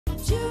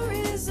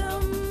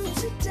tourism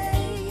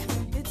today.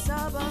 It's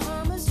our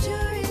Bahamas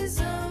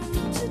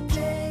tourism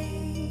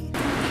today.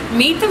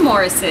 Meet the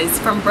Morrises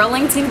from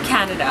Burlington,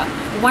 Canada,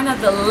 one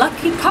of the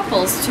lucky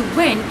couples to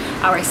win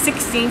our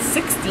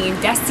 1616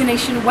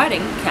 Destination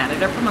Wedding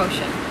Canada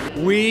promotion.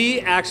 We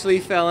actually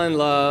fell in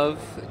love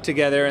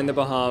together in the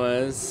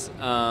Bahamas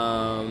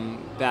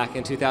back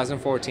in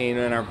 2014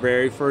 on our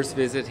very first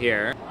visit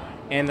here.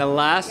 And the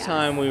last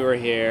time we were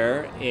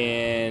here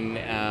in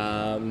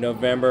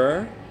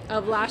November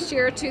of last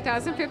year,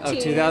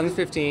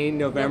 2015.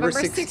 November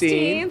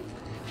 16th,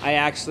 I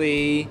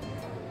actually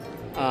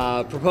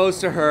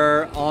proposed to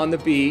her on the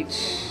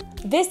beach.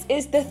 This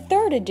is the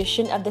third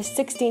edition of the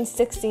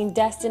 1616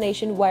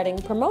 Destination Wedding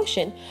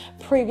promotion,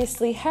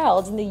 previously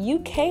held in the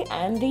UK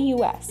and the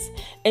US.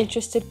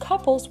 Interested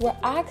couples were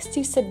asked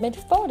to submit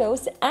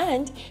photos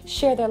and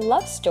share their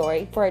love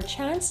story for a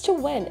chance to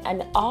win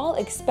an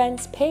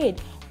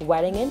all-expense-paid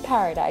wedding in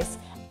paradise.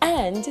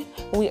 And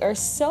we are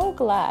so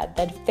glad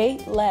that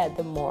fate led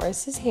the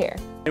Morrises here.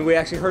 And we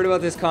actually heard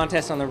about this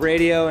contest on the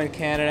radio in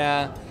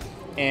Canada.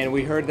 And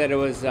we heard that it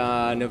was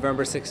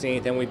November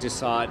 16th, and we just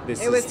thought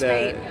it was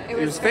fate. It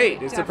was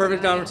fate. It's a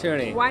perfect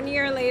opportunity. 1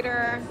 year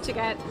later to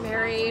get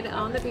married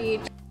on the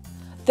beach.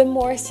 The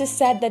Morrises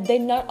said that they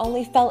not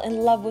only fell in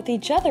love with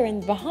each other in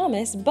the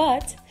Bahamas,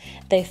 but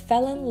they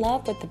fell in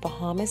love with the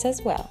Bahamas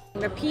as well.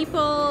 The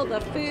people,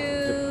 the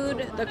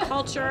food, the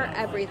culture,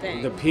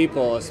 everything. The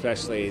people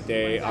especially,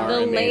 they are the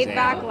amazing.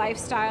 laid-back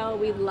lifestyle,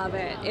 we love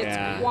it.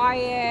 It's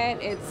quiet,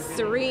 it's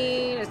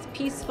serene, it's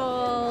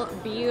peaceful,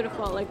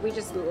 beautiful. Like, we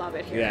just love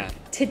it here. Yeah.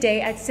 Today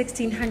at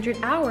 1600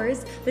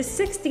 hours, the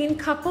 16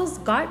 couples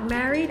got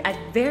married at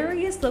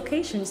various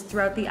locations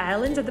throughout the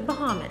islands of the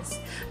Bahamas.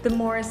 The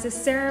Morrises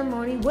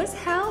ceremony was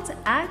held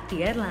at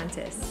the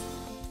Atlantis.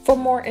 For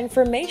more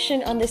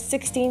information on the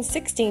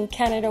 1616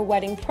 Canada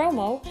Wedding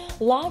promo,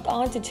 log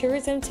on to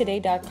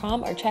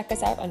tourismtoday.com or check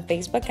us out on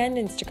Facebook and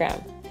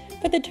Instagram.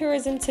 For the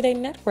Tourism Today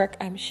Network,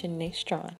 I'm Shanae Strawn.